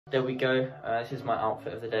there we go. This is my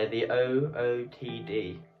outfit of the day, the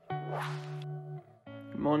OOTD.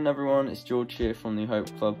 Good morning everyone, it's George here from the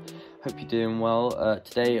Hope Club. Hope you're doing well.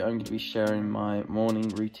 Today I'm going to be sharing my morning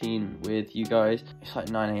routine with you guys. It's like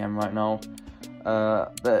 9 AM right now,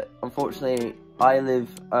 but unfortunately I live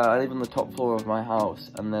on the top floor of my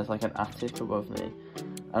house and there's like an attic above me.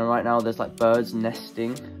 And right now there's like birds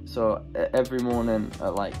nesting, so every morning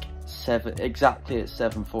at like exactly at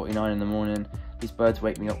 7:49 in the morning, these birds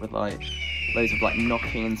wake me up with like loads of like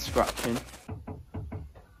knocking and scratching.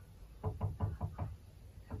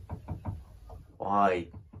 Why?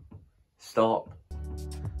 Stop.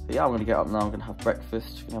 But yeah, I'm gonna get up now, I'm gonna have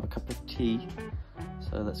breakfast, gonna have a cup of tea.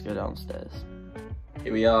 So let's go downstairs.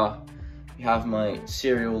 Here we are. We have my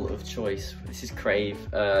cereal of choice. This is Crave.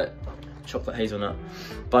 Chocolate hazelnut,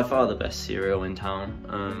 by far the best cereal in town.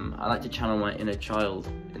 I like to channel my inner child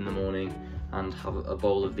in the morning and have a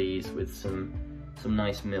bowl of these with some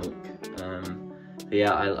nice milk. But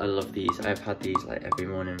yeah, I love these. I've had these like every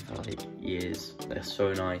morning for like years. They're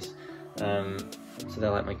so nice. So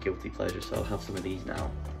they're like my guilty pleasure, so I'll have some of these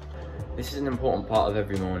now. This is an important part of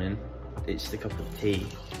every morning. It's the cup of tea.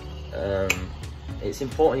 It's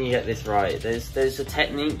important you get this right. There's a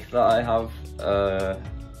technique that I have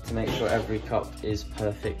to make sure every cup is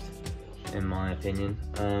perfect, in my opinion.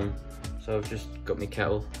 So I've just got my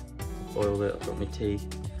kettle, boiled it, I've got my tea.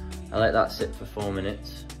 I let that sit for 4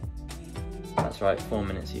 minutes. That's right, 4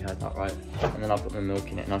 minutes, you heard that right. And then I'll put my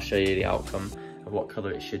milk in it and I'll show you the outcome of what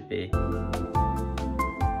colour it should be.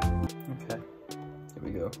 Okay, here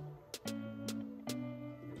we go.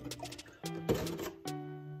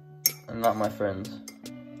 And that, my friends,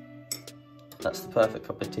 that's the perfect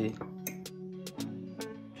cup of tea.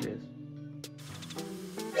 Cheers.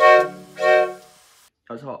 That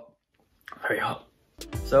was hot. Very hot.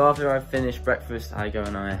 So after I finish breakfast, I go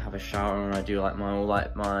and I have a shower and I do like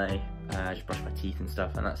just brush my teeth and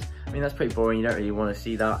stuff. And that's pretty boring. You don't really want to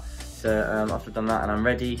see that. So after I've done that and I'm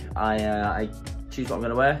ready, I choose what I'm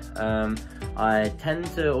gonna wear. I tend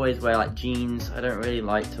to always wear like jeans. I don't really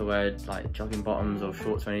like to wear like jogging bottoms or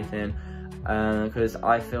shorts or anything. Because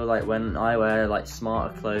I feel like when I wear like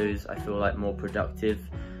smarter clothes, I feel like more productive,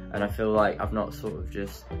 and I feel like I've not sort of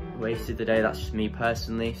just wasted the day. That's just me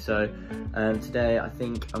personally. So today I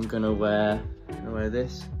think I'm gonna wear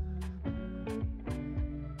this.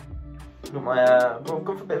 Got my I've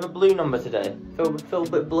gone for a bit of a blue number today. Feel a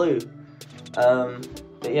bit blue.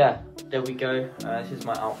 But yeah, there we go. This is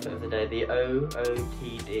my outfit of the day, the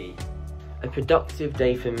OOTD. A productive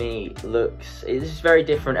day for me it's very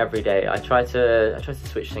different every day. I try to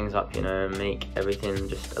switch things up, you know, and make everything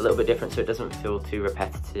just a little bit different so it doesn't feel too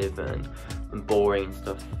repetitive and boring and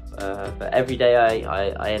stuff. But every day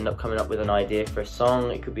I end up coming up with an idea for a song.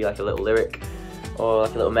 It could be like a little lyric or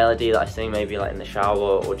like a little melody that I sing maybe like in the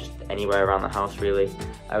shower or just anywhere around the house really.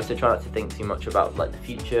 I also try not to think too much about like the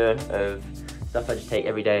future of stuff. I just take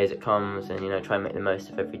every day as it comes and, you know, try and make the most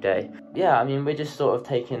of every day. Yeah, I mean, we're just sort of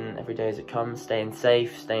taking every day as it comes, staying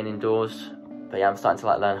safe, staying indoors. But yeah, I'm starting to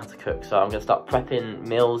like learn how to cook. So I'm gonna start prepping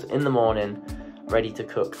meals in the morning, ready to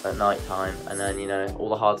cook at night time. And then, you know, all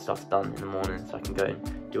the hard stuff's done in the morning so I can go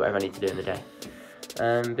and do whatever I need to do in the day.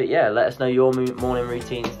 But yeah, let us know your morning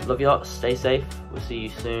routines. Love you lots, stay safe. We'll see you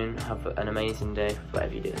soon. Have an amazing day,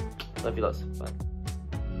 whatever you do. Love you lots, bye.